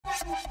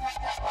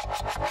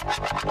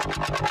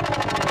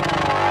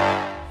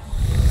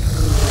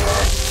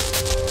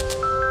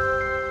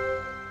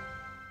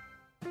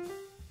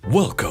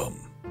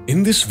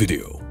In this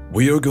video,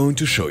 we are going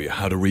to show you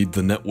how to read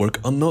the network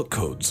unlock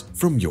codes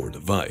from your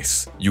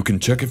device. You can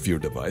check if your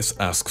device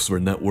asks for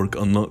network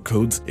unlock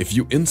codes if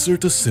you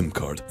insert a SIM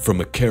card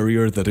from a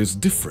carrier that is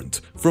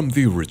different from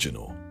the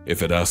original.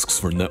 If it asks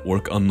for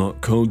network unlock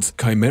codes,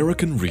 Chimera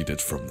can read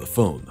it from the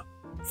phone.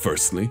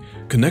 Firstly,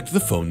 connect the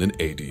phone in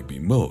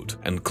ADB mode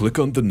and click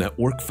on the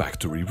Network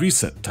Factory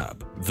Reset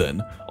tab,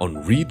 then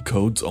on Read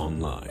Codes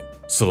Online.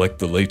 Select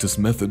the latest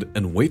method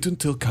and wait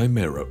until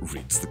Chimera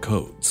reads the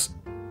codes.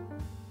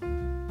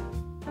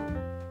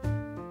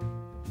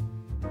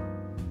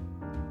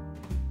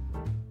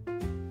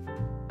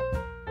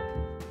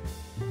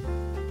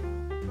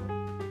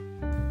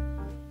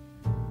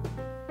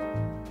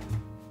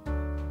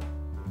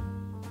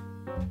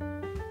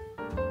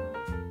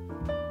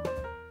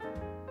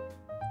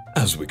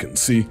 As we can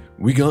see,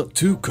 we got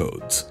two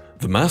codes,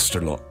 the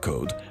master lock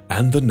code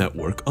and the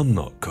network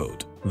unlock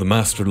code. The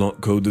master lock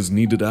code is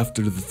needed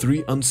after the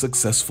 3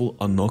 unsuccessful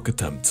unlock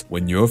attempts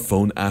when your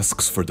phone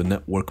asks for the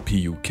network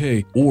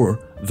PUK or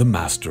the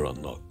master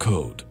unlock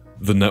code.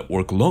 The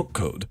network lock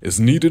code is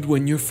needed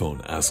when your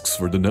phone asks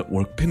for the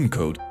network PIN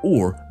code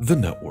or the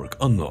network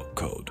unlock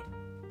code.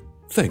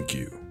 Thank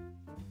you.